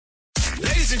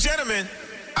Ladies and gentlemen,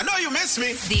 I know you miss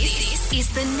me. This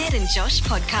is the Ned and Josh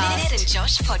podcast. Ned and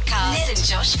Josh podcast. Ned and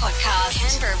Josh podcast.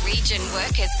 Canberra Region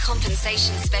Workers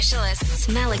Compensation Specialists.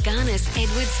 Malaganas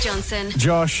Edwards Johnson.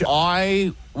 Josh,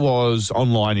 I was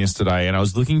online yesterday and I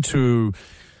was looking to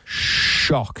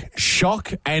shock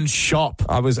and shop.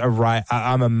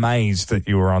 I'm amazed that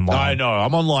you were online. I know.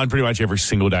 I'm online pretty much every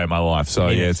single day of my life. So,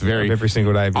 yeah it's very... Every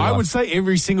single day of your life. I would say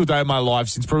every single day of my life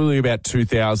since probably about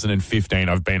 2015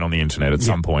 I've been on the internet at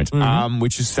some point,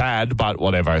 which is sad, but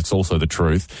whatever. It's also the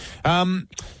truth. I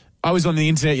was on the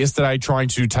internet yesterday trying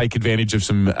to take advantage of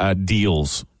some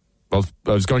deals. I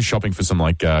was going shopping for some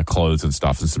clothes and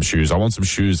stuff and some shoes. I want some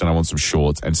shoes and I want some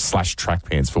shorts and / track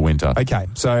pants for winter. Okay,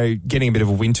 so getting a bit of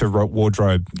a winter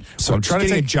wardrobe. So I'm trying to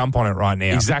take a jump on it right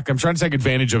now. Exactly. I'm trying to take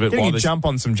advantage of it. Getting a jump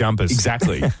on some jumpers.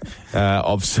 Exactly.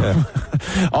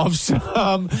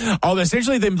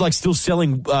 Essentially them still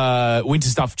selling winter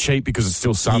stuff cheap because it's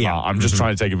still summer. Yeah. I'm just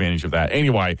trying to take advantage of that.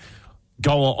 Anyway,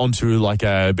 go onto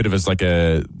a bit of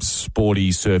a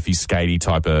sporty, surfy, skatey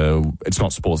type of. It's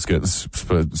not sports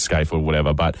skate or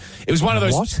whatever, but it was one of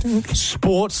those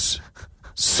sports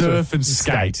surf and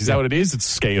skate. Is that what it is? It's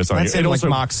ski or something. That sounded like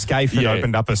Mark Scaife had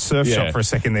opened up a surf shop for a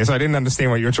second there, so I didn't understand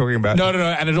what you were talking about. No,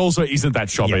 and it also isn't that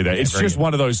shop either. It's just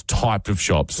one of those type of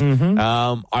shops.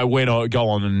 I go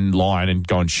online and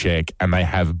go and check, and they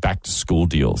have back to school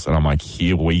deals, and I'm like,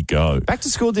 here we go. Back to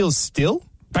school deals still?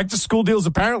 Back to school deals,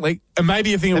 apparently. And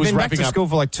maybe I think it was wrapping up. They've been back to school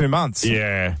for 2 months.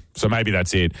 Yeah, so maybe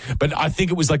that's it. But I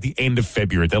think it was the end of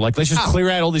February. They're like, let's just clear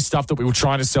out all this stuff that we were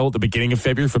trying to sell at the beginning of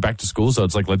February for back to school. So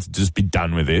it's let's just be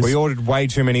done with this. We ordered way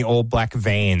too many all black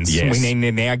Vans. Yes. We need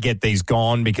to now get these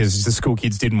gone because the school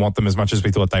kids didn't want them as much as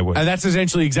we thought they would. And that's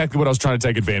essentially exactly what I was trying to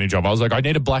take advantage of. I was like, I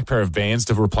need a black pair of Vans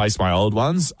to replace my old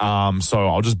ones. So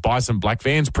I'll just buy some black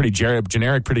Vans, pretty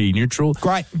generic, pretty neutral.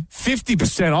 Great.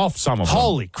 50% off some of them.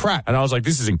 Holy crap. And I was like,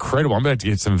 this is incredible. I'm about to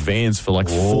get some Vans for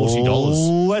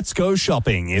 $40. Let's go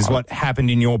shopping is what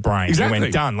happened in your brain. Exactly. You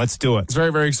went, done, let's do it. It's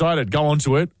very, very excited. Go on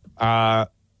to it.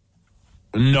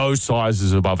 No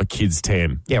sizes above a kid's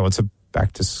 10. Yeah, what's a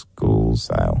back to school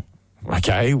sale?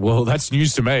 Okay, well, that's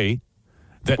news to me.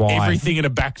 That Why? Everything in a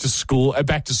back to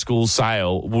school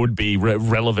sale would be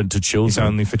relevant to children. It's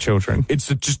only for children. It's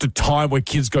just a time where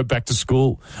kids go back to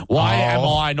school. Why am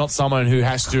I not someone who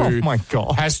has to? Oh my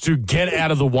God. Has to get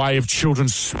out of the way of children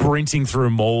sprinting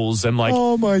through malls and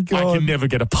oh my God. I can never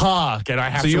get a park and I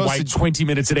have to wait 20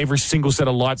 minutes at every single set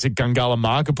of lights at Gungala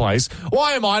Marketplace.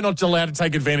 Why am I not allowed to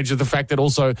take advantage of the fact that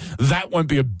also that won't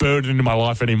be a burden in my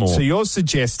life anymore? So you're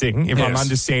suggesting, if I'm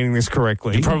understanding this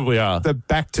correctly, you probably are, the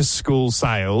back to school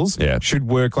sales should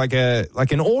work like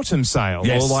an autumn sale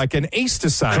or like an Easter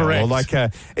sale. Correct. Or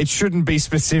it shouldn't be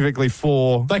specifically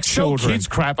for sell children. kids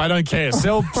crap, I don't care.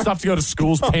 Sell stuff to go to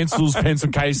schools, pencils, pencil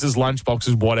cases, lunch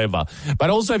boxes, whatever. But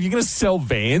also, if you're going to sell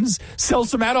Vans, sell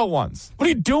some adult ones. What are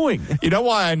you doing? You know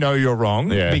why I know you're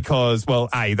wrong? Yeah. Because, well,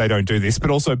 A, they don't do this, but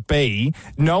also B,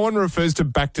 no one refers to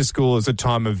back to school as a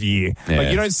time of year. Yeah.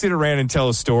 You don't sit around and tell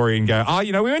a story and go,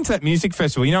 we went to that music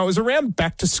festival. It was around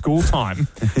back to school time.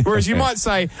 Whereas you might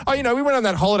say, we went on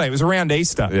that holiday. It was around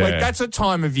Easter. Yeah. That's a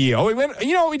time of year. We went,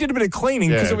 we did a bit of cleaning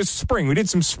because it was spring. We did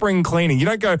some spring cleaning. You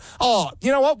don't go,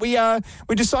 you know what? We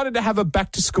decided to have a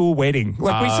back to school wedding.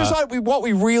 We decided what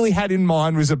we really had in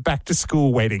mind was a back to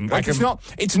school wedding.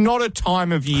 It's not a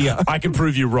time of year. I can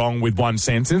prove you wrong with one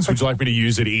sentence. Would you like me to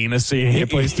use it in a scene? Yeah,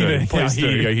 please do. Please do.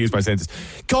 Here you go. Here's my sentence.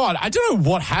 God, I don't know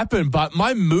what happened, but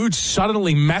my mood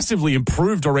suddenly massively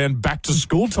improved around back to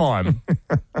school time.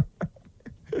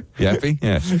 You happy?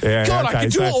 Yeah. God, I can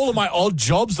do all of my odd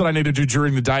jobs that I need to do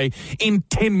during the day in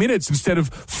 10 minutes instead of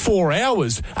 4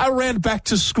 hours around back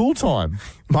to school time.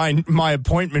 My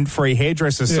appointment-free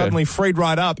hairdresser suddenly freed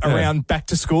right up around back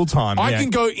to school time. I can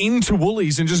go into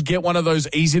Woolies and just get one of those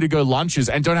easy-to-go lunches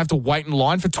and don't have to wait in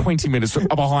line for 20 minutes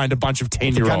behind a bunch of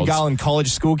 10-year-olds. The Gungahlin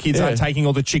college school kids aren't taking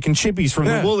all the chicken chippies from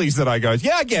the Woolies that I go,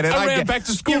 I get it. Around back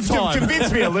to school time. You've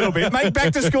convinced me a little bit. Make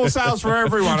back to school sales for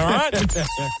everyone, all right?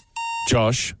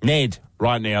 Josh. Ned.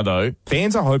 Right now, though,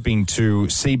 fans are hoping to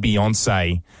see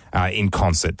Beyonce in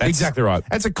concert. That's exactly right.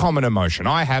 That's a common emotion.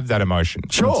 I have that emotion.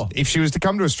 Sure. If she was to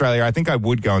come to Australia, I think I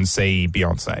would go and see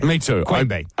Beyonce. Me too. Queen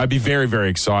Bee. I'd be very, very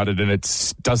excited, and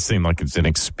it does seem like it's an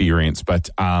experience.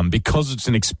 But because it's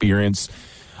an experience,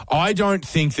 I don't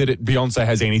think that Beyonce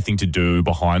has anything to do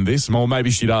behind this. Well,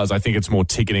 maybe she does. I think it's more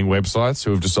ticketing websites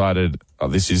who have decided,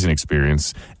 this is an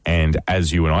experience. And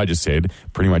as you and I just said,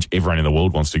 pretty much everyone in the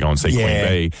world wants to go and see Queen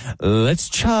Bee. Let's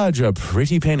charge a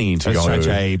pretty penny to go. Let's charge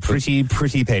a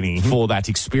pretty penny for that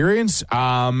experience.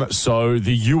 So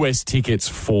the US tickets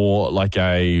for like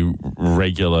a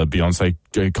regular Beyonce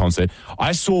concert,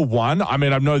 I saw one. I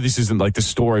mean, I know this isn't like the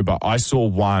story, but I saw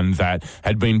one that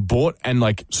had been bought and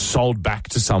like sold back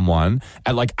to someone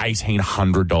at like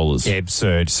 $1,800. Yeah,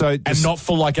 absurd. So, and not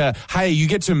for like a, hey, you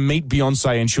get to meet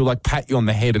Beyonce and she'll like pat you on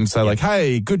the head and say like,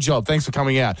 hey, good job, thanks for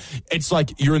coming out. It's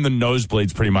like you're in the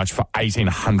nosebleeds pretty much for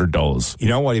 $1,800. You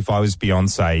know what? If I was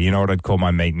Beyonce, you know what I'd call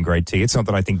my meet and greet tickets? Not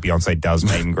that I think Beyonce does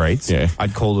meet and greets. Yeah.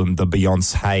 I'd call them the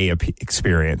Beyonce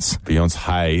experience.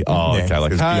 Beyonce. Oh, yeah, okay.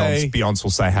 Like, hey. Beyonce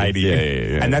will say hey to you.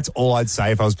 Yeah. And that's all I'd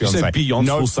say if I was Beyonce.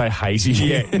 Beyonce will say hey to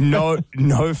you. Yeah, no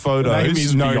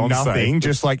photos, no Beyonce. Nothing.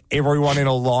 Just like everyone in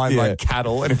a line like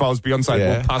cattle. And if I was Beyonce,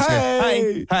 I'd walk past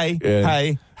hey.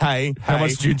 How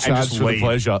much do you charge for the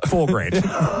pleasure? $4,000.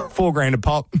 $4,000 a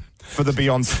pop for the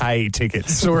Beyonce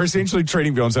tickets. So we're essentially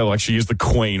treating Beyonce like she is the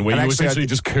queen, where you essentially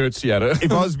just curtsy at her.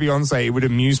 If I was Beyonce, it would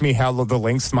amuse me how the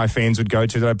lengths my fans would go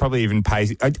to that I'd probably even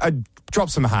pay. I'd drop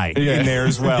some hay in there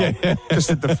as well,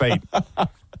 just at the feet.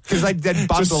 Because they'd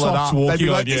bundle it up. They'd be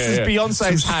like, this is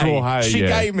Beyonce's hay. She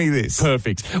gave me this.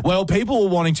 Perfect. Well, people were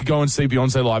wanting to go and see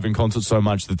Beyonce live in concert so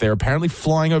much that they're apparently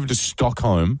flying over to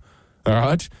Stockholm. All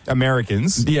right.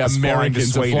 Americans. Yeah,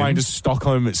 Americans are flying to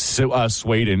Stockholm,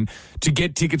 Sweden, to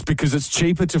get tickets because it's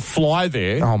cheaper to fly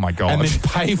there. Oh, my God. And then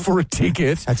pay for a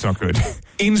ticket. That's not good.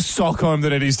 In Stockholm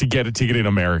than it is to get a ticket in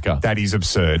America. That is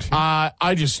absurd. It's like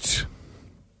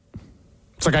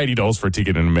 $80 for a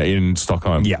ticket in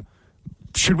Stockholm. Yeah.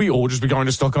 Should we all just be going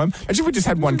to Stockholm? Imagine if we just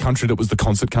had one country that was the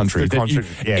concert country.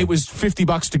 It was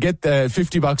 $50 to get there,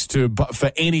 $50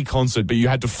 for any concert, but you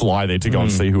had to fly there to go and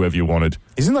see whoever you wanted.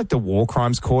 Isn't like the war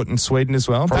crimes court in Sweden as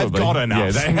well? Probably. They've got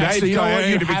enough.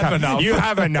 You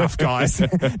have enough, guys.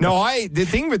 No, the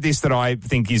thing with this that I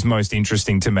think is most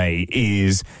interesting to me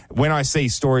is when I see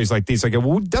stories like this, I go,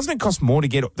 well, doesn't it cost more to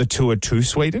get the tour to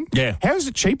Sweden? Yeah. How is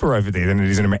it cheaper over there than it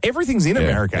is in America? Everything's in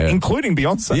America, including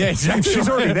Beyonce. Yeah, exactly. She's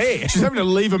already there. She's having to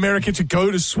leave America to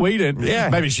go to Sweden. Yeah.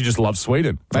 Maybe she just loves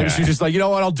Sweden. Maybe she's just like, you know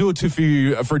what, I'll do it for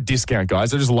you for a discount,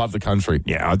 guys. I just love the country.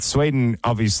 Yeah, Sweden,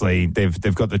 obviously,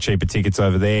 they've got the cheaper tickets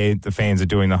over there. The fans are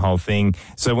doing the whole thing.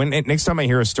 So next time I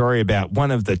hear a story about one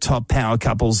of the top power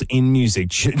couples in music,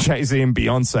 Jay-Z and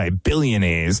Beyonce,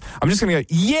 billionaires, I'm just going to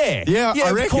go, yeah,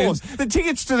 I reckon. Of course. The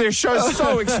tickets to their show are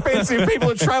so expensive.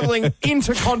 People are traveling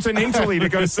intercontinentally to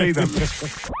go see them.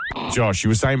 Josh, you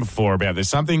were saying before about there's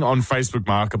something on Facebook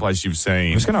Marketplace you've seen.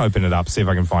 I'm just going to open it up, see if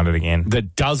I can find it again.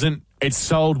 That doesn't, it's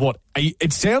sold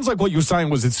it sounds like what you were saying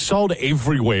was it's sold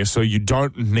everywhere, so you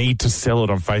don't need to sell it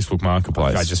on Facebook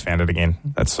Marketplace. I just found it again.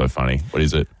 That's so funny. What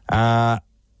is it? How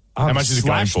much is it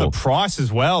going for? The price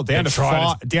as well, down to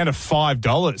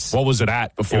 $5. What was it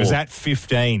at before? It was at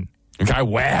 $15. Okay,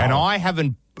 wow. And I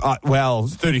haven't,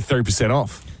 33%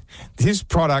 off. This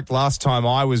product, last time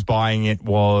I was buying it,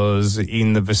 was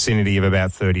in the vicinity of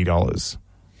about $30.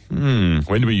 When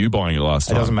were you buying it last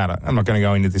time? It doesn't matter. I'm not going to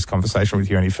go into this conversation with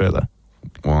you any further.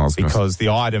 Well, because the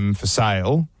item for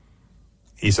sale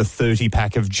is a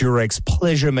 30-pack of Durex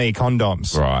Pleasure Me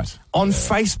condoms. Right. On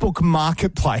Facebook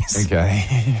Marketplace.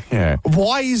 Okay. Yeah.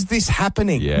 Why is this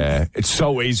happening? Yeah. It's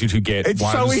so easy to get It's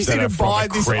ones so easy that to are buy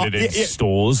from this accredited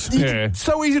stores. Yeah. It's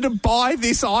so easy to buy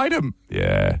this item.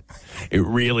 Yeah. It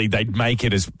really, they'd make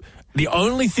it as... The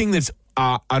only thing that's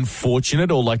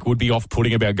unfortunate or like would be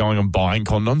off-putting about going and buying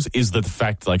condoms is the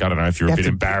fact, like, I don't know if you're a bit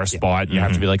embarrassed by it and you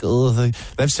have to be like, oh, they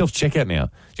have self-checkout now.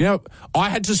 You know,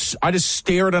 I just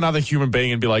stare at another human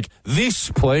being and be like, this,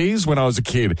 please, when I was a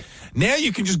kid. Now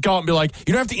you can just go and be like,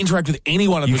 you don't have to interact with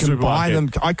anyone at the supermarket. You can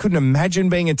buy them. I couldn't imagine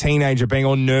being a teenager, being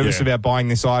all nervous about buying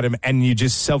this item, and you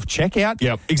just self-checkout.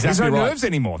 Yep, exactly. There's no nerves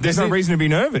anymore. There's no reason to be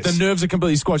nervous. The nerves are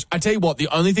completely squashed. I tell you what, the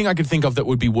only thing I could think of that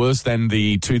would be worse than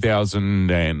the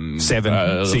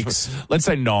 2007, 6, let's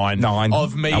say 9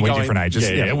 of me going... We're different ages.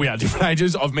 Yeah, we are different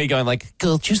ages. Of me going like,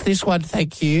 girl, just this one,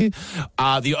 thank you.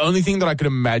 The only thing that I could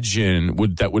imagine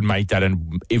that would make that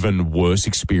an even worse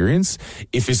experience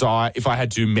if I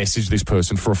had to message this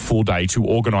person for a full day to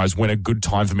organise when a good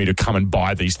time for me to come and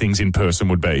buy these things in person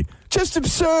would be. Just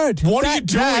absurd. What are you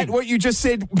doing? What you just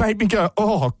said made me go,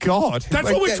 oh, God.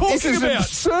 That's what we're talking about.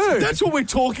 Absurd. That's what we're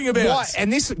talking about. What?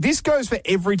 And this goes for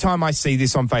every time I see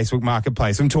this on Facebook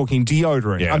Marketplace. I'm talking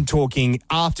deodorant. Yeah. I'm talking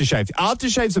aftershave.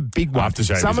 Aftershave's a big one.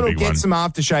 Someone will get some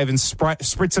aftershave and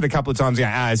spritz it a couple of times and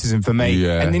go, this isn't for me.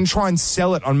 Yeah. And then try and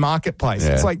sell it on Marketplace.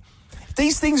 Yeah. It's like,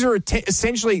 these things are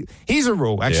essentially, here's a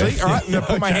rule, actually. Yeah. All right, I'm going to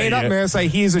put my hand up and I'm going to say,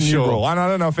 here's a new Sure. rule. And I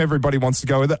don't know if everybody wants to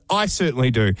go with it. I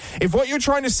certainly do. If what you're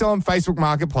trying to sell on Facebook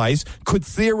Marketplace could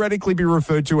theoretically be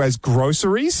referred to as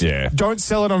groceries, don't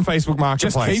sell it on Facebook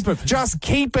Marketplace. Just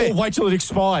keep it. Or wait till it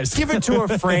expires. Give it to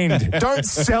a friend. Don't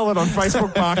sell it on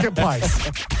Facebook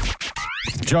Marketplace.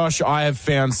 Josh, I have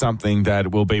found something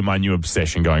that will be my new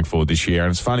obsession going forward this year.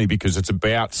 And it's funny because it's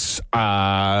about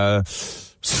 7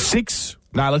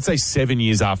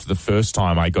 years after the first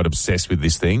time I got obsessed with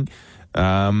this thing.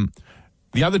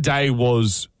 The other day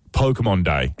was Pokemon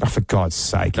Day. Oh, for God's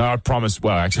sake. No, I promise.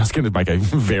 Well, actually, I was going to make a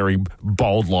very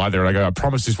bold lie there. I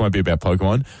promise this won't be about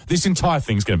Pokemon. This entire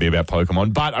thing's going to be about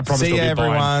Pokemon, but I promise See there'll be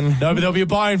everyone. a buy-in. No, but there'll be a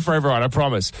buy-in for everyone, I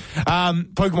promise.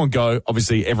 Pokemon Go,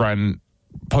 obviously everyone,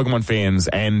 Pokemon fans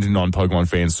and non-Pokemon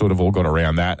fans sort of all got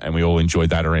around that, and we all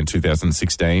enjoyed that around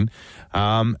 2016.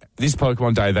 This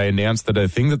Pokemon Day, they announced that a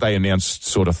thing that they announced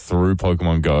sort of through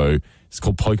Pokemon Go is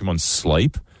called Pokemon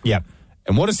Sleep. Yep.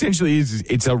 And what essentially is,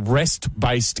 it's a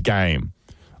rest-based game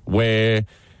where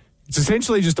it's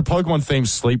essentially just a Pokemon-themed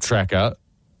sleep tracker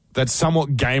that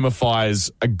somewhat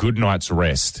gamifies a good night's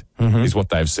rest, is what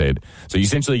they've said. So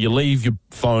you leave your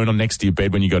phone on next to your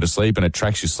bed when you go to sleep, and it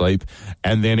tracks your sleep,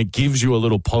 and then it gives you a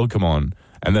little Pokemon.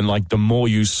 And then, like, the more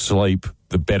you sleep,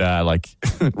 the better, like,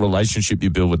 relationship you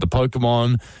build with the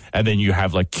Pokemon. And then you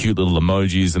have, like, cute little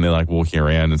emojis, and they're, like, walking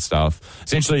around and stuff.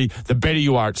 Essentially, the better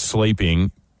you are at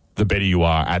sleeping, the better you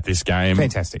are at this game.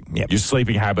 Fantastic. Yep. Your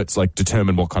sleeping habits, like,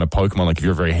 determine what kind of Pokemon. Like, if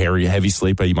you're a very heavy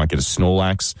sleeper, you might get a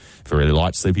Snorlax. If you're a really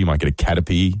light sleeper, you might get a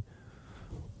Caterpie.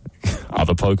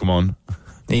 Other Pokemon.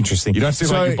 Interesting. You don't seem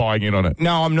like you're buying in on it.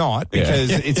 No, I'm not, because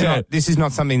it's not. This is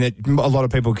not something that a lot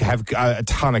of people have a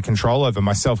ton of control over,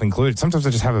 myself included. Sometimes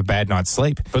I just have a bad night's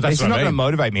sleep. But that's it's not what I going to mean.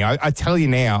 motivate me. I tell you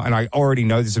now, and I already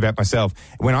know this about myself,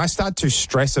 when I start to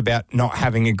stress about not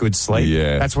having a good sleep,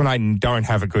 that's when I don't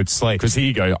have a good sleep. Because here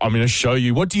you go. I'm going to show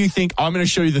you. What do you think? I'm going to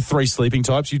show you the 3 sleeping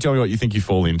types. You tell me what you think you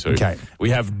fall into. Okay. We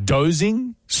have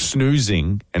dozing,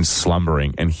 snoozing, and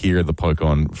slumbering. And here are the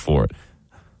Pokemon for it.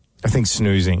 I think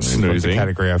snoozing is the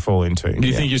category I fall into. Do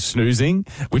you think you're snoozing?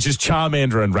 Which is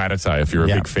Charmander and Rattata, if you're a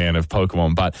big fan of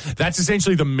Pokemon. But that's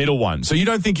essentially the middle one. So you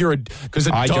don't think you're because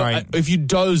if you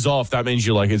doze off, that means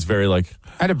you're like, it's very like.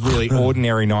 I had a really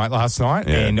ordinary night last night,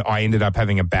 and I ended up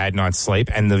having a bad night's sleep,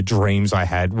 and the dreams I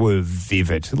had were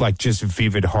vivid, like just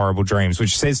vivid, horrible dreams,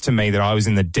 which says to me that I was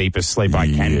in the deepest sleep I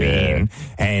can be in.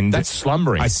 And that's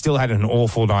slumbering. I still had an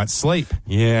awful night's sleep.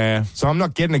 Yeah. So I'm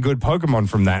not getting a good Pokemon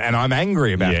from that, and I'm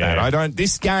angry about that.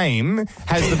 This game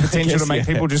has the potential to make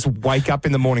people just wake up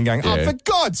in the morning going, oh, for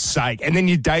God's sake, and then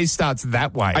your day starts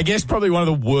that way. I guess probably one of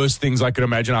the worst things I could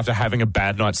imagine after having a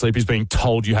bad night's sleep is being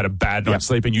told you had a bad night's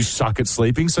sleep and you suck at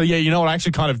sleeping. So, yeah, you know what? I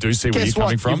actually kind of do see where you're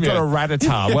coming from. You've got a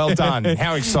Rattata. Well done.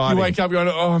 How exciting. You wake up going,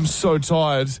 oh, I'm so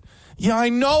tired. Yeah, I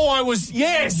know I was.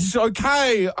 Yes,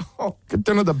 okay. Oh,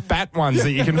 none of the bat ones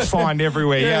that you can find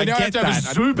everywhere. I get that.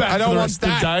 I don't want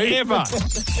that ever.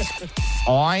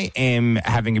 I am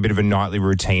having a bit of a nightly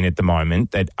routine at the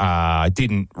moment that I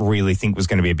didn't really think was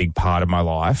going to be a big part of my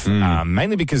life,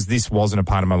 mainly because this wasn't a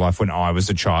part of my life when I was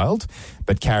a child.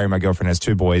 But Carrie, my girlfriend, has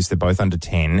 2 boys. They're both under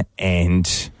 10,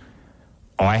 and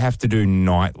I have to do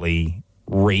nightly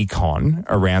recon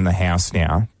around the house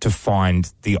now to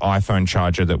find the iPhone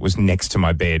charger that was next to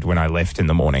my bed when I left in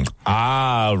the morning.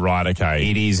 Ah, right,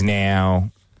 okay. It is now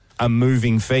a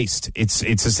moving feast. It's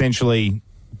essentially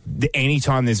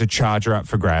anytime there's a charger up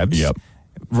for grabs,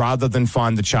 rather than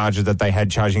find the charger that they had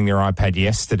charging their iPad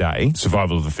yesterday,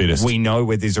 survival of the fittest. We know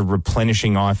where there's a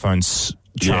replenishing iPhone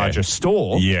charger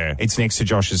store. Yeah. It's next to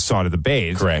Josh's side of the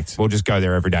bed. Correct. We'll just go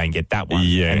there every day and get that one.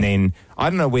 Yeah. And then I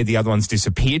don't know where the other ones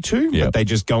disappear to, but they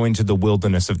just go into the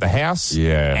wilderness of the house.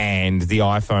 Yeah. And the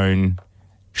iPhone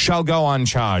shall go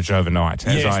uncharged overnight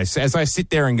as I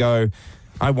sit there and go,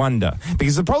 I wonder.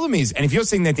 Because the problem is, and if you're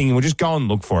sitting there thinking, well, just go and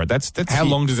look for it. That's how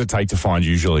long does it take to find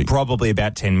usually? Probably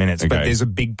about 10 minutes. But there's a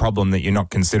big problem that you're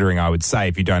not considering, I would say,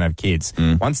 if you don't have kids.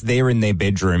 Once they're in their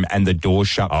bedroom and the door's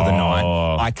shut for the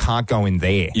night, I can't go in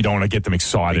there. You don't want to get them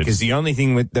excited. Because the only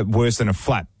thing that worse than a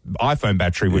flat iPhone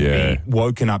battery would be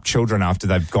woken up children after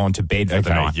they've gone to bed for the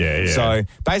night. So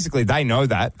basically they know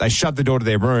that. They shut the door to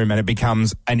their room and it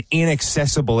becomes an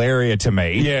inaccessible area to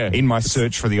me in my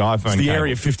search for the iPhone. It's the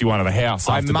Area 51 of the house.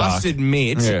 I must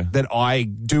admit that I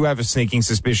do have a sneaking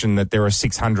suspicion that there are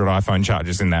 600 iPhone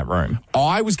chargers in that room.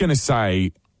 I was going to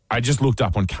say, I just looked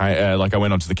up on I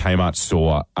went onto the Kmart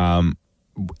store.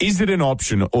 is it an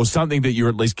option or something that you're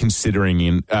at least considering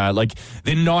in, like,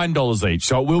 they're $9 each,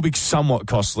 so it will be somewhat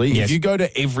costly. Yes. If you go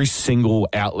to every single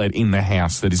outlet in the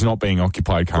house that is not being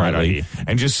occupied currently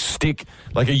and just stick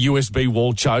like a USB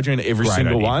wall charger in every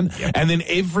single one, and then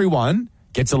everyone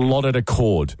gets allotted a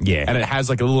cord. Yeah. And it has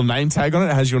like a little name tag on it.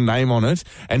 It has your name on it.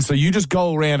 And so you just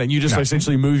go around and you just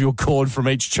essentially move your cord from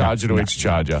each charger to each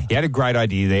charger. He had a great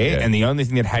idea there, and the only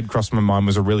thing that had crossed my mind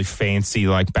was a really fancy,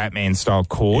 like, Batman-style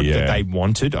cord that they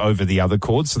wanted over the other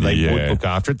cords, so they would look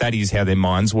after it. That is how their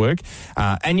minds work.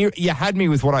 And you had me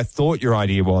with what I thought your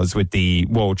idea was with the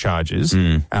wall chargers,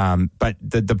 but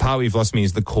the part we've lost me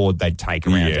is the cord they'd take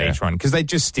around each one, because they'd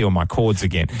just steal my cords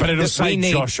again. But it'll say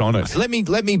Josh on it. Let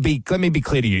me be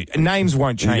clear to you. Names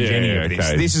won't change any of this.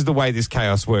 This is the way this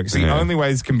chaos works. The only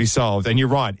way this can be solved, and you're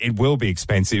right, it will be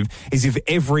expensive, is if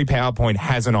every PowerPoint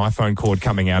has an iPhone cord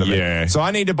coming out of it. So I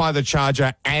need to buy the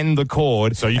charger and the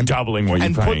cord. So you're doubling what you're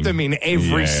paying. And put them in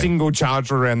every single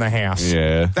charger around the house.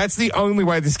 Yeah. That's the only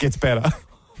way this gets better.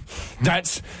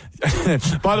 That's,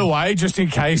 by the way, just in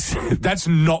case, that's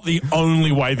not the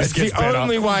only way this gets better. That's the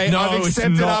only way. No, I've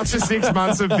accepted after 6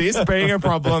 months of this being a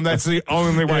problem. That's the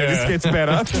only way this gets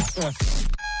better.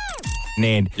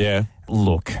 Ned. Yeah.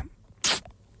 Look,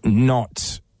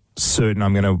 not certain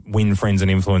I'm going to win friends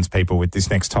and influence people with this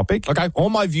next topic. Okay. All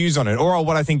my views on it, or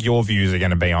what I think your views are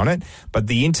going to be on it, but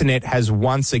the internet has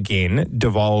once again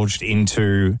divulged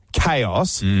into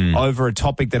chaos over a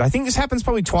topic that I think this happens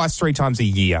probably 2-3 times a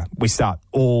year. We start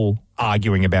all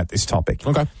arguing about this topic.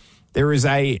 Okay. There is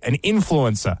an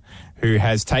influencer who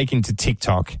has taken to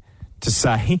TikTok to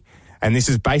say, and this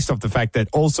is based off the fact that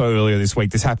also earlier this week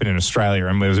this happened in Australia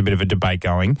and there was a bit of a debate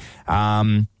going.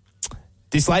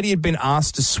 This lady had been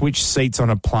asked to switch seats on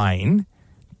a plane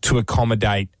to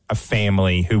accommodate a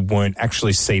family who weren't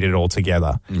actually seated all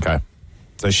together. Okay.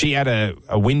 So she had a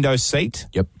window seat.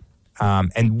 Yep.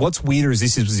 And what's weirder is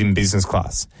this was in business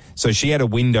class. So she had a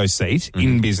window seat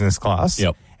in business class.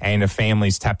 Yep. And a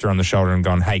family's tapped her on the shoulder and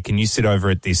gone, hey, can you sit over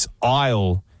at this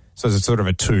aisle? So it's sort of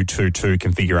a 2-2-2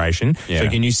 configuration. Yeah. So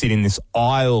can you sit in this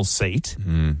aisle seat?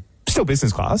 Still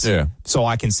business class. Yeah. So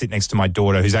I can sit next to my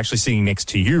daughter who's actually sitting next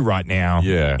to you right now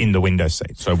in the window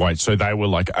seat. So wait, so they were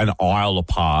like an aisle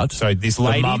apart. So this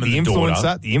lady, the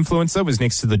influencer was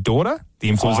next to the daughter. The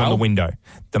influencer on the window.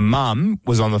 The mum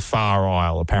was on the far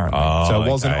aisle, apparently. So it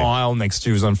wasn't aisle next to,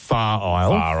 it was on far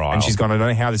aisle. And she's gone, I don't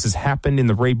know how this has happened in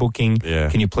the rebooking. Yeah.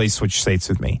 Can you please switch seats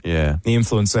with me? Yeah. The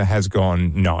influencer has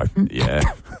gone, no. Yeah.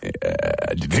 Do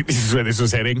you think this is where this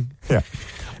was heading? Yeah.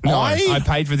 No, I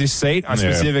paid for this seat. I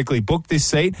specifically booked this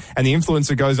seat. And the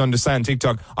influencer goes on to say on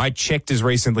TikTok, I checked as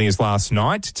recently as last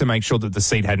night to make sure that the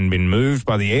seat hadn't been moved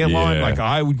by the airline. Yeah.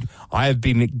 Like I have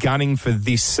been gunning for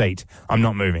this seat. I'm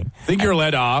not moving. I think you're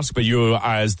allowed to ask, but you,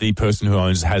 as the person who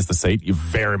has the seat, you're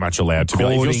very much allowed to.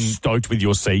 If you're stoked with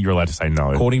your seat, you're allowed to say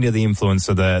no. According to the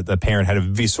influencer, the parent had a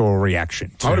visceral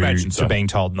reaction to being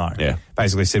told no. Yeah.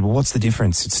 Basically said, well, what's the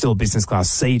difference? It's still a business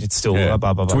class seat. It's still blah,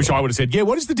 blah, blah. To which blah. I would have said, yeah,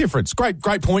 what is the difference? Great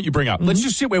point you bring up. Let's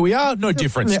just sit where we are. No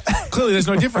difference. Clearly, there's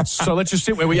no difference. So let's just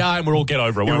sit where we are and we'll all get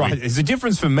over it. You're right. We? There's a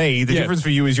difference for me. The difference for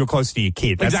you is you're close to your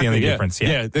kid. That's the only difference.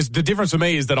 Yeah. The difference for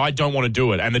me is that I don't want to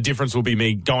do it. And the difference will be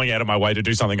me going out of my way to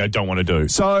do something I don't want to do.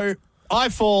 So I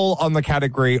fall on the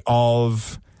category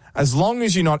of, as long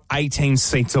as you're not 18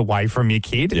 seats away from your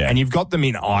kid and you've got them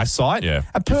in eyesight,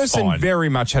 a person very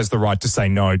much has the right to say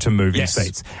no to moving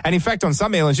seats. And in fact, on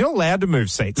some airlines, you're not allowed to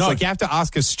move seats. No. Like you have to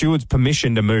ask a steward's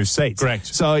permission to move seats. Correct.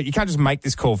 So you can't just make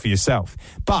this call for yourself.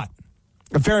 But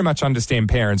I very much understand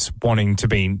parents wanting to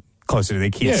be closer to their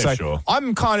kids. Yeah, so sure.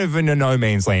 I'm kind of in a no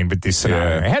man's land with this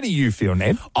scenario. Yeah. How do you feel,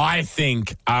 Ned? I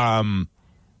think,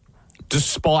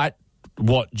 despite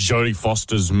what Jodie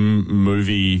Foster's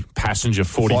movie Passenger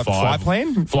 45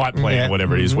 flight plan,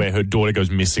 whatever it is, where her daughter goes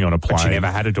missing on a plane. But she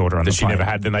never had a daughter on the plane. She never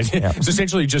had. Then it's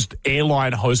essentially just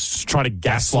airline hosts trying to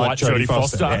gaslight Jodie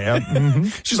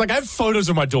Foster. She's like, I have photos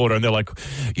of my daughter, and they're like,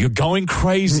 you're going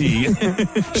crazy.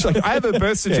 She's like, I have a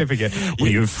birth certificate.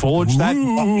 Well, you forged that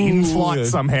in flight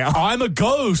somehow. I'm a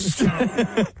ghost.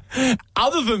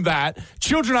 Other than that,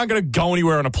 children aren't going to go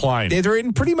anywhere on a plane.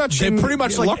 They're pretty much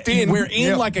like locked in. We're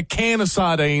in like a can of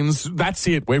sardines. That's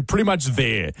it. We're pretty much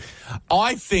there.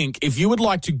 I think if you would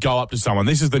like to go up to someone,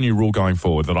 this is the new rule going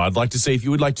forward that I'd like to see. If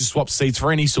you would like to swap seats for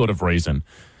any sort of reason,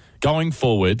 going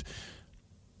forward,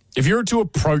 if you were to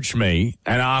approach me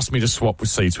and ask me to swap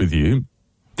seats with you,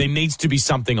 there needs to be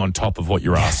something on top of what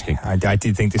you're asking. I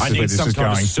did think this is where this was going.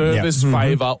 I need some kind of service,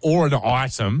 favour, or an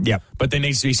item. Yep. But there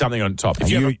needs to be something on top. If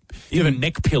you have a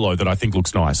neck pillow that I think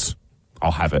looks nice,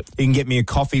 I'll have it. You can get me a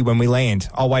coffee when we land.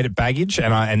 I'll wait at baggage,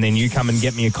 and then you come and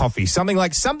get me a coffee. Something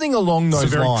along those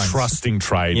It's a very lines. trusting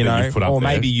trade You that know, you've put up or there.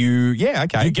 maybe you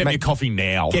get me a coffee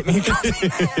now. Get me a coffee.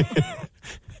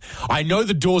 I know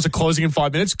the doors are closing in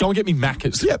 5 minutes. Go and get me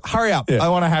Macca's. Yep, hurry up. Yeah. I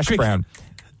want a hash Quick. brown.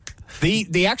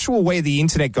 The actual way the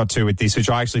internet got to with this, which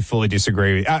I actually fully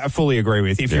agree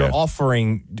with. If you're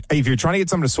trying to get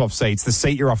someone to swap seats, the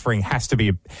seat you're offering has to be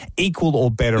an equal or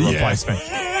better replacement.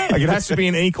 Like, it has to be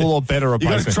an equal or better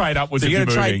replacement. You got to trade upwards. So if you you're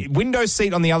got to moving. trade window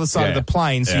seat on the other side of the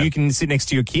plane, so you can sit next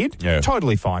to your kid. Yeah.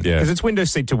 Totally fine, Yeah. because it's window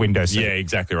seat to window seat. Yeah,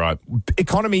 exactly right.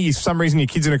 Economy, if for some reason your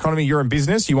kid's in economy, you're in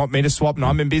business, you want me to swap and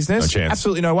I'm in business? No chance.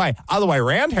 Absolutely no way. Other way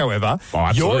around, however,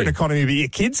 absolutely. you're in economy but your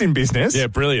kid's in business. Yeah,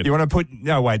 brilliant. You want to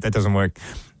no, wait, that doesn't work.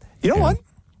 You know what?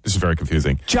 This is very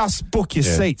confusing. Just book your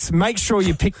seats. Make sure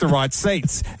you pick the right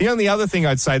seats. The only other thing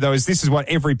I'd say, though, is this is what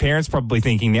every parent's probably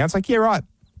thinking now. It's like, yeah, right,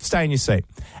 stay in your seat.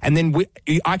 And then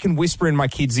I can whisper in my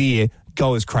kid's ear,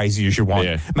 go as crazy as you want.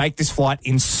 Yeah. Make this flight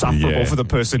insufferable for the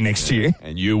person next to you.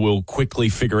 And you will quickly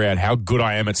figure out how good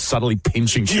I am at subtly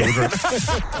pinching children.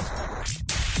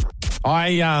 I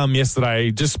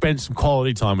yesterday just spent some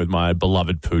quality time with my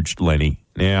beloved pooch, Lenny.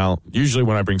 Now, usually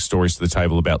when I bring stories to the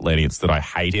table about Lenny, it's that I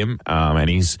hate him and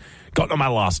he's gotten on my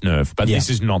last nerve. But this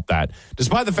is not that.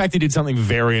 Despite the fact he did something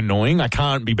very annoying, I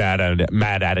can't be mad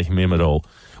at him at all.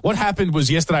 What happened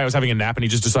was yesterday I was having a nap and he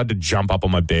just decided to jump up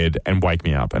on my bed and wake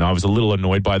me up. And I was a little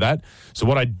annoyed by that. So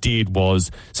what I did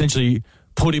was essentially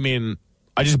put him in.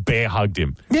 I just bear hugged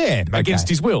him. Yeah. Against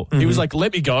his will. He was like,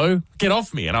 let me go, get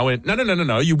off me. And I went,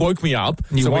 no, you woke me up.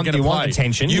 You so want- we're going to you play. want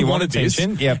attention. You You want wanted this.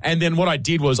 attention. Yep. And then what I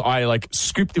did was I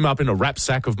scooped him up in a wrap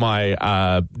sack of my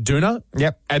doona.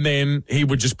 Yep. And then he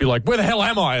would just be like, where the hell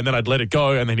am I? And then I'd let it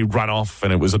go and then he'd run off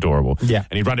and it was adorable. Yeah.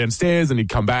 And he'd run downstairs and he'd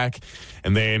come back.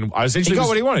 And then I essentially He got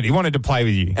what he wanted. He wanted to play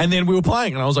with you. and then we were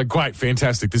playing, and I was like, great,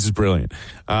 fantastic, this is brilliant.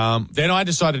 Then I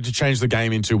decided to change the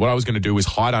game into what I was going to do was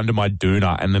hide under my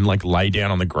doona and then lay down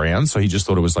on the ground. So he just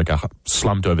thought it was like a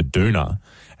slumped over doona.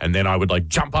 And then I would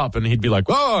jump up and he'd be like,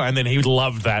 whoa. And then he would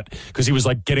love that because he was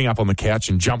getting up on the couch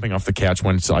and jumping off the couch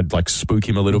once I'd spook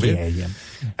him a little bit. Yeah.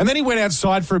 And then he went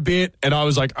outside for a bit and I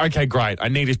was like, okay, great. I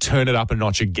need to turn it up a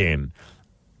notch again.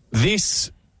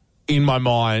 This, in my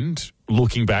mind,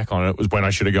 looking back on it, was when I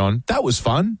should have gone, that was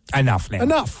fun. Enough now.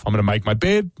 Enough. I'm going to make my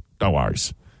bed. No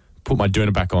worries. Put my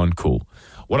doona back on. Cool.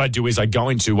 What I do is I go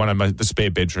into one of the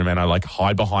spare bedroom and I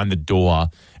hide behind the door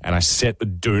and I set the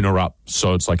doona up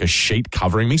so it's like a sheet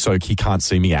covering me so he can't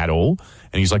see me at all.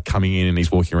 And he's coming in and he's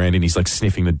walking around and he's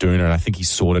sniffing the doona and I think he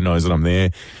sort of knows that I'm there.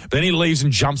 But then he leaves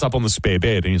and jumps up on the spare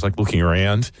bed and he's looking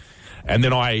around. And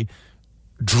then I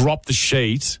drop the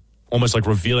sheet, almost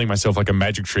revealing myself like a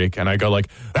magic trick, and I go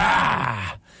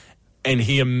ah! And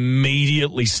he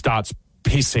immediately starts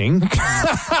pissing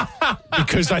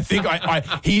because I think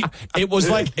it was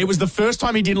the first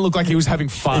time he didn't look like he was having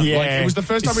fun. Yeah. It was the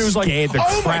first time he was scared the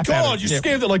oh my crap out God, of you it.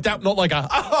 scared it like that, not like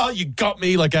you got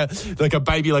me, like a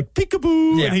baby,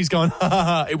 peekaboo. Yeah. And he's going,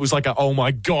 it was oh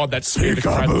my God, that scared the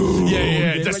crap.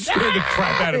 Yeah, that scared the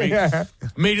crap out of me. Yeah.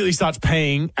 Immediately starts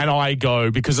peeing and I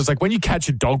go, because it's when you catch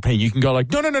a dog peeing, you can go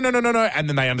no, and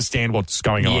then they understand what's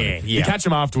going on. Yeah. You catch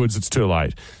them afterwards, it's too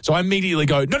late. So I immediately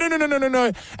go,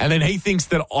 no. And then he thinks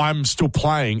that I'm still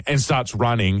playing and starts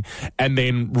running and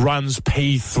then runs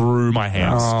pee through my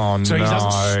house. Oh, so he no.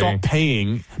 doesn't stop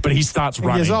peeing, but he starts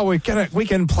running. He goes, we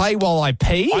can play while I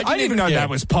pee? I didn't know yeah. that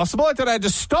was possible. I thought I had to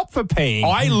stop for peeing.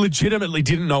 I legitimately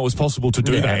didn't know it was possible to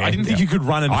do Yeah, that. I didn't think you could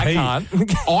run and I pee. can't.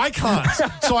 I can't.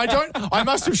 So I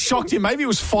must have shocked him. Maybe it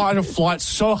was fight or flight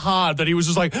so hard that he was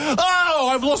just oh,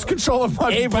 I've lost control of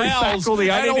my Every bowels. faculty.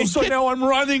 I And didn't also get- now I'm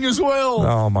running as well.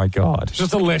 Oh, my God.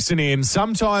 Just a lesson in.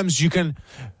 Sometimes you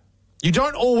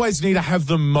don't always need to have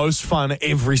the most fun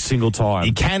every single time.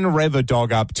 You can rev a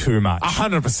dog up too much.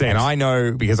 100%. And I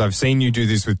know, because I've seen you do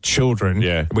this with children,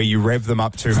 Yeah. where you rev them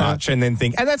up too much and then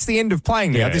think, and that's the end of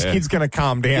playing now. Yeah, This yeah. kid's going to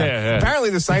calm down. Yeah.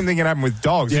 Apparently the same thing can happen with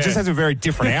dogs. Yeah. It just has a very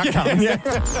different outcome.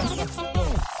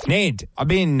 Ned, I've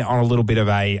been on a little bit of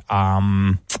a,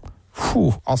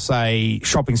 I'll say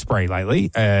shopping spree lately,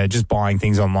 just buying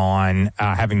things online,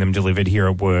 having them delivered here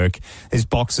at work. There's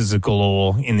boxes of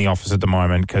galore in the office at the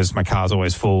moment because my car's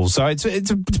always full. So it's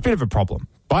a bit of a problem.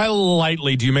 By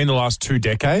lately, do you mean the last 2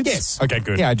 decades? Yes. Okay,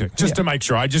 good. Yeah, I do. Just to make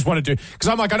sure. I just wanted to, because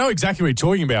I'm I know exactly what you're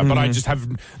talking about, but I just have,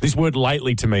 this word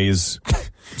lately to me is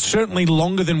certainly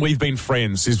longer than we've been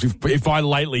friends. If by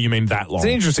lately you mean that long. It's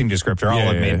an interesting descriptor, I'll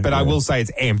Yeah, admit, but I yeah. will say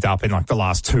it's amped up in the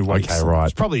last 2 weeks. Okay, right.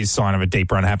 It's probably a sign of a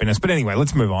deeper unhappiness. But anyway,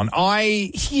 let's move on.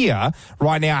 I here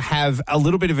right now have a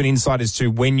little bit of an insight as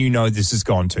to when you know this has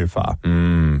gone too far.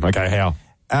 Okay,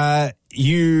 how?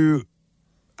 You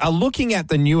are looking at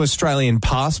the new Australian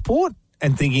passport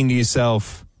and thinking to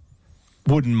yourself,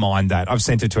 wouldn't mind that. I've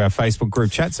sent it to our Facebook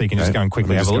group chat, so you can just go and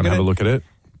quickly have a look at it.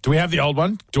 Do we have the old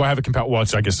one? Do I have a Well,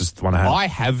 I guess it's the one I have. I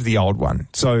have the old one.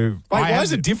 So why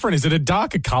is it different? Is it a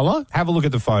darker colour? Have a look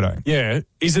at the photo. Yeah.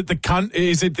 Is it the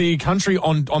country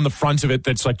on the front of it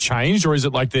that's like changed, or is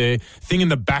it like the thing in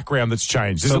the background that's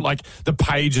changed? Is it like the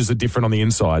pages are different on the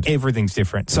inside? Everything's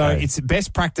different. So it's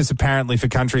best practice apparently for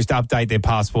countries to update their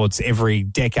passports every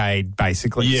decade,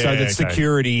 basically. Yeah, so that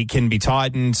security can be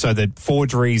tightened, so that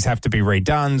forgeries have to be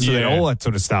redone, so that all that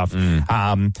sort of stuff.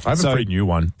 I have a pretty new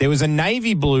one. There was a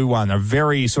navy blue one, a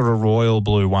very sort of royal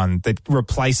blue one that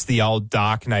replaced the old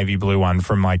dark navy blue one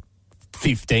from like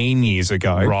 15 years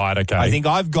ago. Right, okay. I think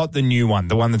I've got the new one,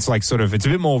 the one that's like sort of, it's a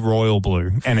bit more royal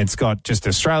blue, and it's got just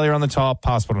Australia on the top,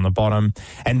 passport on the bottom,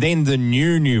 and then the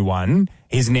new one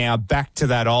is now back to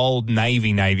that old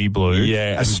navy blue.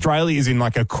 Yeah. Australia is in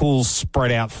like a cool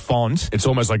spread out font. It's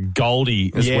almost like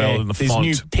goldy as well in the There's font.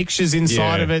 new pictures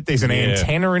inside of it. There's an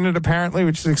antenna in it apparently,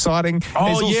 which is exciting.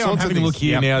 Oh, yeah, I'm having a look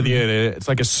here now. Yeah, it's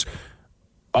like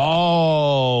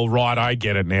oh, right, I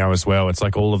get it now as well. It's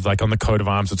like all of, like on the coat of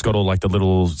arms, it's got all like the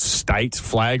little state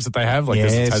flags that they have. Like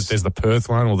there's the Perth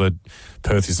one, or the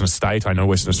Perth is an estate. I know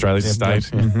Western Australia's a state.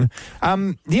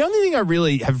 Mm-hmm. The only thing I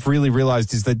really have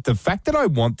realised is that the fact that I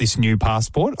want this new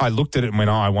passport, I looked at it and went,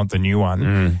 I want the new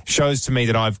one, shows to me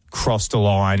that I've crossed a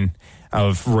line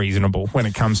of reasonable when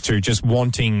it comes to just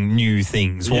wanting new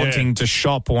things, wanting to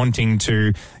shop, wanting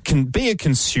to be a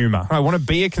consumer. I want to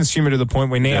be a consumer to the point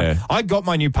where now I got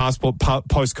my new passport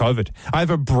post-COVID. I have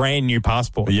a brand new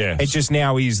passport. It just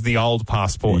now is the old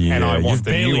passport, and I want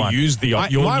the new one. Used your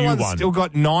new my one. one's still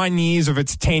got 9 years of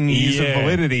its 10 years of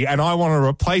validity, and I want to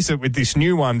replace it with this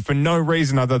new one for no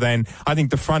reason other than I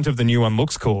think the front of the new one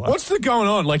looks cooler. What's going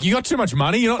on? Like, you got too much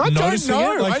money? You're not noticing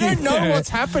it? Like, I don't know what's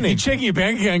happening. You're checking your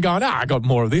bank account and going, I got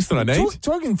more of this than I need.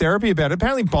 Talking therapy about it,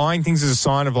 apparently buying things is a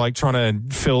sign of like trying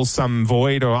to fill some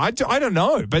void, or I don't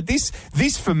know. But this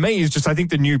for me is just, I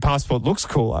think the new passport looks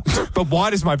cooler. But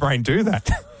why does my brain do that?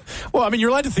 Well, I mean,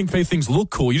 you're allowed to think things look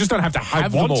cool. You just don't have to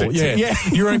have them all. Yeah.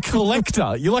 You're a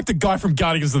collector. You're like the guy from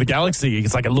Guardians of the Galaxy.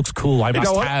 It's like, it looks cool. I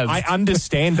must have. I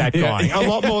understand that guy a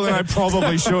lot more than I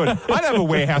probably should. I'd have a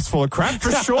warehouse full of crap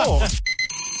for sure.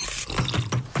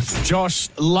 Josh,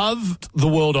 loved the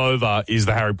world over is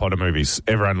the Harry Potter movies.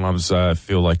 Everyone loves,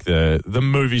 feel like the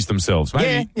movies themselves.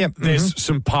 Maybe there's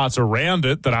some parts around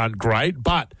it that aren't great,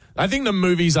 but I think the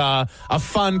movies are a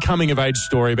fun coming-of-age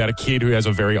story about a kid who has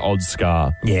a very odd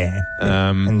scar.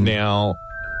 Now,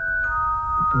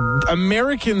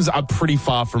 Americans are pretty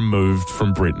far removed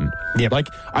from Britain. Like,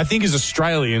 I think as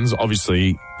Australians,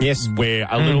 obviously, we're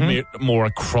a little bit more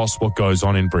across what goes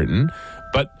on in Britain,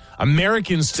 but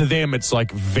Americans, to them, it's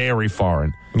like very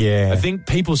foreign. I think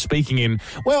people speaking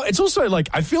it's also like,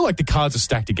 I feel like the cards are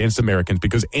stacked against Americans,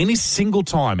 because any single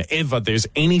time ever there's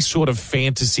any sort of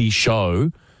fantasy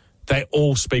show, they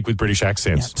all speak with British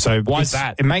accents. So why is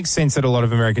that? It makes sense that a lot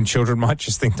of American children might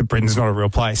just think that Britain's not a real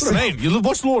place. What do you mean? You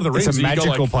watch Lord of the Rings. It's a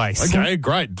magical place. Okay,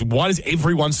 great. Why does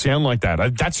everyone sound like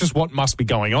that? That's just what must be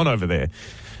going on over there.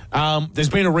 There's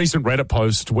been a recent Reddit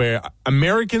post where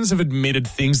Americans have admitted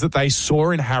things that they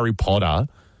saw in Harry Potter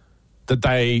that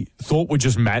they thought were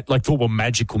just were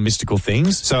magical, mystical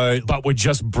things. But were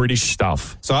just British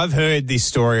stuff. So I've heard this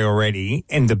story already,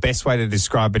 and the best way to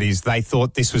describe it is they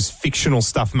thought this was fictional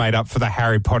stuff made up for the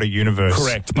Harry Potter universe.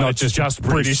 Correct, but not it's just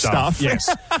British stuff. Yes,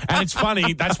 and it's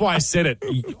funny. That's why I said it.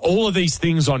 All of these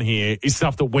things on here is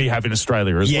stuff that we have in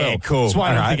Australia as well. Yeah, cool. That's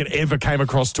why I don't think it ever came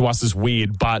across to us as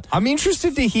weird. But I'm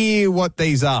interested to hear what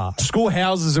these are.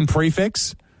 Schoolhouses and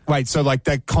prefects. Wait, so like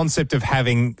that concept of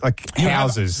having like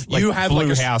houses, you have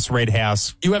blue house, red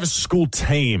house. You have a school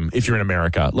team if you're in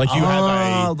America. Like you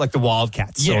have like the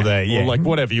Wildcats, or like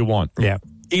whatever you want. Yeah.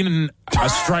 In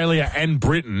Australia and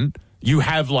Britain, you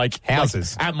have like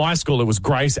houses. Like, at my school, it was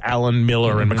Grace, Allen,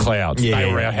 Miller, and McLeod.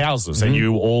 They were our houses, and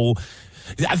you all.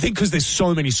 I think because there's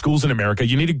so many schools in America,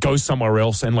 you need to go somewhere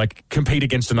else and like compete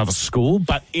against another school.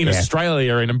 But in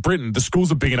Australia and in Britain, the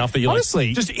schools are big enough that you're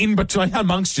honestly just in between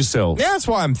amongst yourselves. Yeah, that's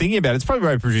why I'm thinking about it. It's probably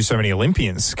why we produce so many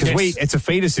Olympians, because it's a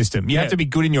feeder system. You have to be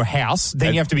good in your house,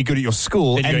 then you have to be good at your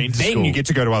school, and then you get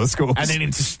to go to other schools, and then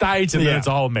interstate, and then it's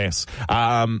a whole mess.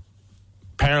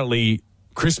 Apparently,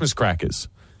 Christmas crackers.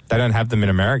 They don't have them in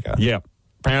America. Yeah.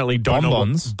 apparently don't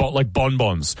Bonbons? know like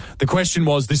bonbons. The question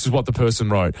was, this is what the person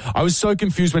wrote. I was so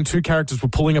confused when two characters were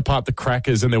pulling apart the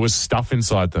crackers and there was stuff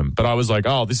inside them. But I was like,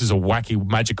 oh, this is a wacky,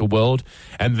 magical world.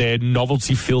 And they're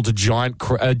novelty-filled giant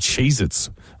Cheez-Its.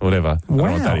 Whatever. I don't know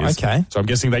what that is. Okay. So I'm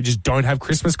guessing they just don't have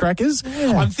Christmas crackers.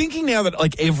 Yeah. I'm thinking now that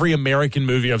like every American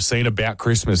movie I've seen about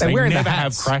Christmas, they never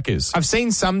have crackers. I've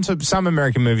seen some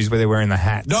American movies where they're wearing the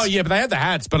hats. No, yeah, but they had the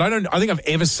hats. But I think I've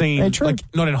ever seen like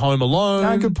not in Home Alone.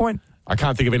 No, good point. I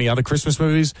can't think of any other Christmas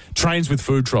movies. Trains with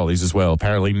food trolleys as well.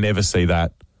 Apparently, never see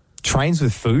that. Trains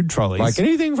with food trolleys, like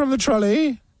anything from the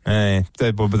trolley. They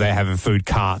have a food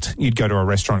cart. You'd go to a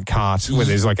restaurant cart where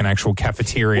there's like an actual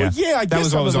cafeteria. Well, yeah, I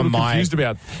guess that was what I was confused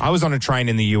about. I was on a train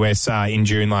in the US in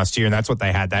June last year, and that's what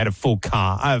they had. They had a full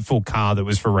car that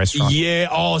was for restaurant. Yeah.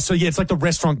 Oh, so yeah, it's like the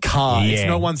restaurant car. Yeah. It's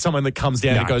not someone that comes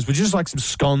down and goes, would you just like some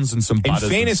scones and some butters? In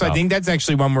fairness, I think that's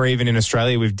actually one where even in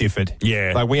Australia we've differed.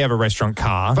 Yeah. Like we have a restaurant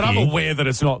car. But I'm aware that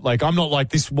it's not like, I'm not like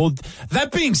this. Well,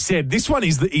 that being said, this one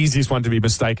is the easiest one to be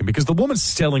mistaken because the woman's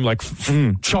selling like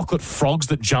chocolate frogs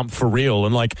that jump for real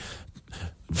and like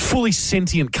fully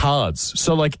sentient cards.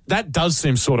 So like that does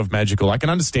seem sort of magical. I can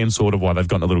understand sort of why they've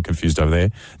gotten a little confused over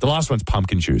there. The last one's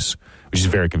pumpkin juice, which is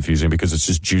very confusing because it's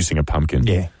just juicing a pumpkin.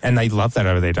 Yeah, and they love that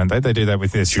over there, don't they? They do that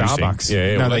with their Starbucks.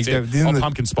 Yeah, no, well,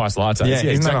 pumpkin spice lattes.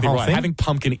 Yeah, exactly right. Thing? Having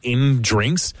pumpkin in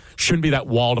drinks shouldn't be that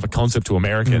wild of a concept to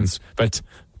Americans, but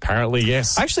apparently,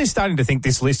 yes. I'm actually starting to think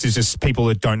this list is just people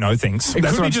that don't know things. It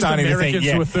that's could what be I'm just starting Americans to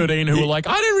think. who are 13 who are like,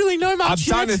 I don't really know much. I'm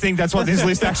starting to think that's what this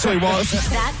list actually was.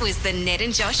 That was the Ned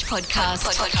and Josh podcast.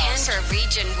 For Canberra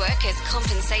Region Workers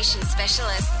Compensation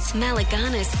Specialists,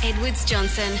 Malaganas Edwards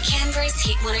Johnson, Canberra's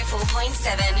Hit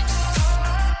 104.7.